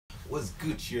What's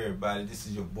good here, everybody? This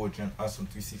is your boy John Awesome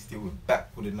 360. We're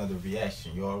back with another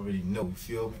reaction. You already know, you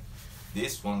feel me?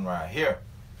 This one right here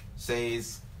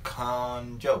says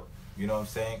Conjo. You know what I'm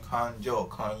saying?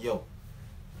 Conjo.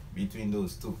 Between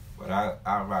those two. But I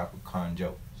rock with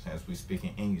Conjo since we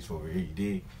speaking English over here, you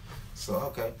dig? So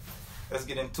okay. Let's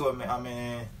get into it, man. I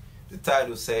mean, the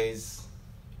title says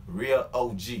Real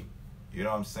OG. You know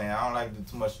what I'm saying? I don't like to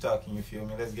do too much talking, you feel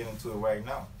me? Let's get into it right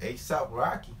now. ASAP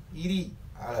Rocky, ED.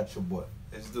 I like your boy.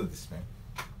 Let's do this, man.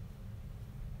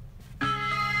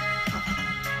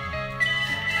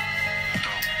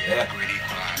 Yeah. I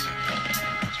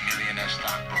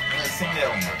seen that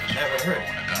one. Never heard.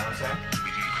 You know what I'm saying? We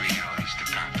didn't create all these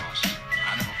staccatos.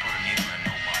 I never put a needle in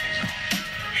nobody's arm.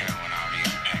 Heroin out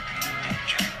here acting with them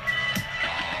jack.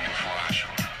 Long before I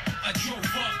showed up. I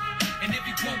drove up, and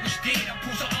everyone was dead. I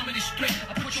pulled the arm in the straight.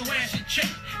 I put your ass in check.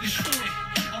 Destroy it.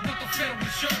 I want the Federal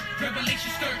Reserve.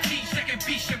 Revelations 13, second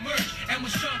beast emerge. And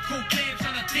with some cold cabs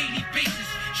on a daily basis.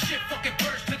 Shit fucking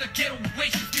burst to the ghetto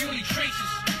oasis. The only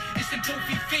traces. It's them dope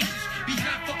faces.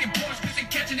 Behind fucking bars, cause they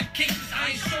catching the cases.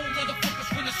 I ain't sold motherfuckers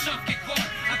when the sun get hard.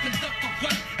 I conduct the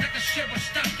run like the sheriff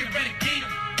stop, get renegade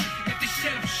them. If they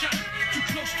set up shot, too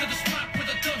close to the spot where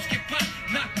the dubs get popped.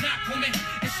 Knock, knock, woman,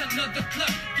 it's another club.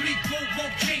 3 gold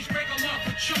rope chains, break them off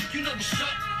a chunk, you know what's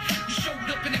up. You showed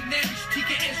up in the Nannies,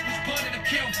 TKS was born in a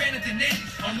caravan of the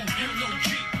Nannies. I'm a real OG.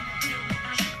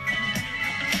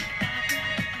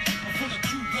 I'm from the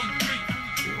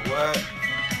 213. What?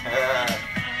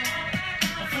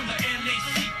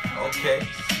 Okay,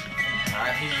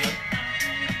 I hear you.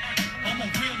 I'm a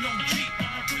real OG.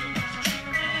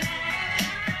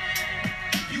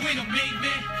 You ain't a main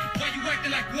man. Why you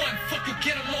acting like one? Fuck your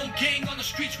get along gang on the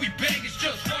streets we bang. It's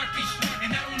just heartbeats,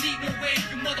 and I don't need no way.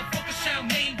 You motherfuckers sound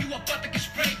mean. You about to get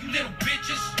sprayed, you little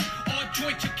bitches. All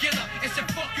joined together and said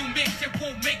fuck you mix. It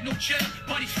won't make no cheddar.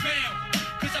 Bodies found,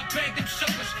 cause I bagged them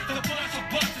suckers. The bars are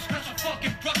busters, special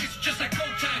fucking buckets, just like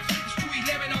old times. It's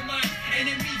 211 on mine,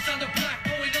 enemies on the block.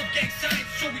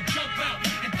 So we jump out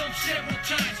and dump several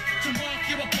times. Tomorrow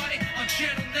hear about it on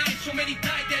Channel 9. So many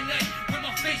died that night with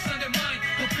my face on their mind.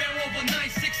 The barrel of a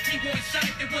 916 go inside.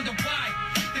 They wonder why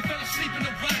they fell asleep in the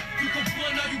ride. You can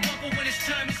run all you want, but when it's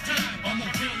time, it's time. I'm a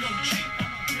real OG.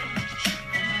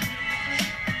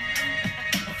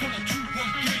 I'm from the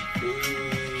 213.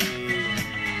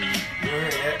 You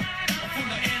heard that? I'm from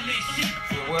the LAC.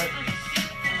 For what?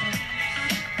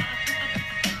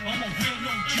 I'm a real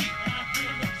OG.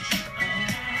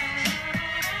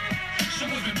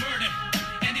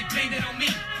 On me,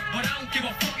 but I don't give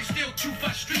a fuck. It's still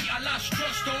 25th Street. I lost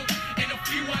trust though, and a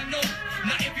few I know.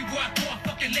 Not everywhere I go, I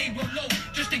fucking lay real low,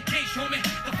 just in case, homie.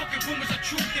 The fucking rumors are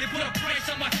true. They put a price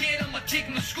on my head, I'ma take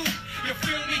them to school. You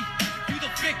feel me? You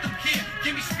the victim here.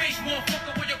 Give me space,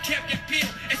 motherfucker, where your cap get peeled.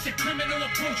 It's a criminal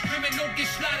approach, criminal get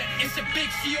slaughtered. It's a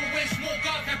big COS, more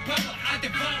God have power. I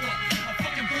devour a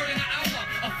fucking bird in an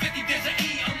hour. A 50 there's an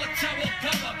E, I'm a tower of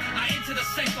power. I enter the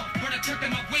cipher, burn a tuck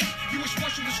in my waist. You was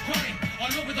Russian was crying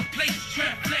all over the place.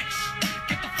 Trap flex,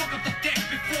 get the fuck up the deck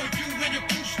before you and your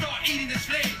crew start eating this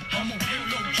leg. I'm a real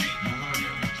OG.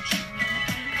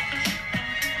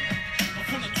 I'm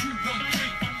from the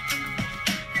 213.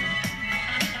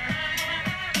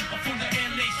 I'm from the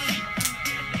LAC.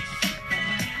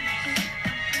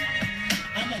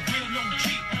 I'm a real OG.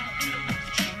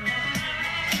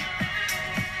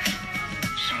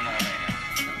 Sooner or later,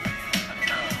 a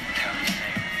thug will tell his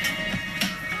tale.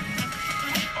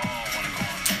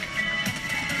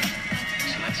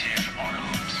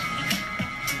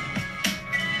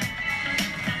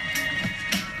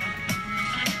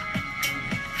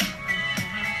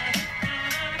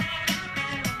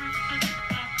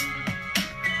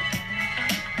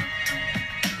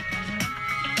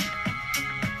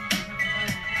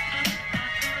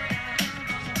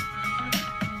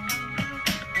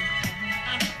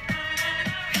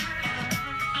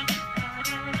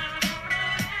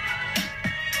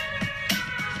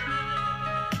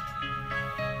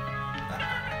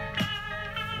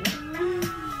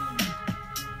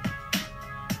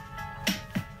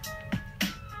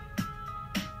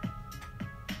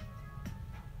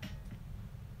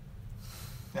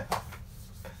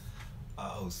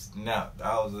 Oh snap!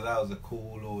 That was a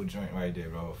cool little joint right there,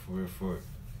 bro. For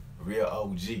real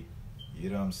OG. You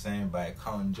know what I'm saying? By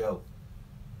Conjo.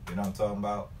 You know what I'm talking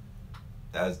about?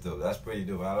 That's dope. That's pretty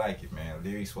dope. I like it, man.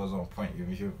 Lyrics was on point.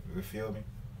 You feel me?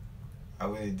 I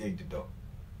really digged it though.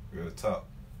 Real talk.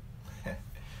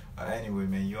 Anyway,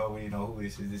 man, you already know who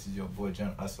this is. This is your boy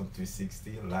John Awesome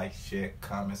 360. Like, share,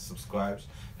 comment, subscribe,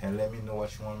 and let me know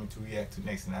what you want me to react to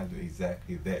next, and I'll do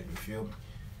exactly that. You feel me?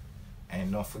 And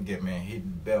don't forget, man, hit the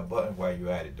bell button while you're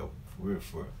at it, though. For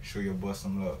real. Show your boy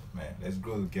some love, man. Let's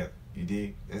grow together. You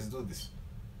dig? Let's do this.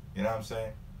 You know what I'm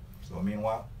saying? So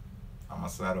meanwhile, I'ma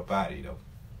slide up out of here though.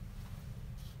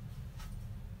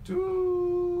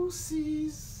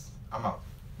 Deuces. I'm out.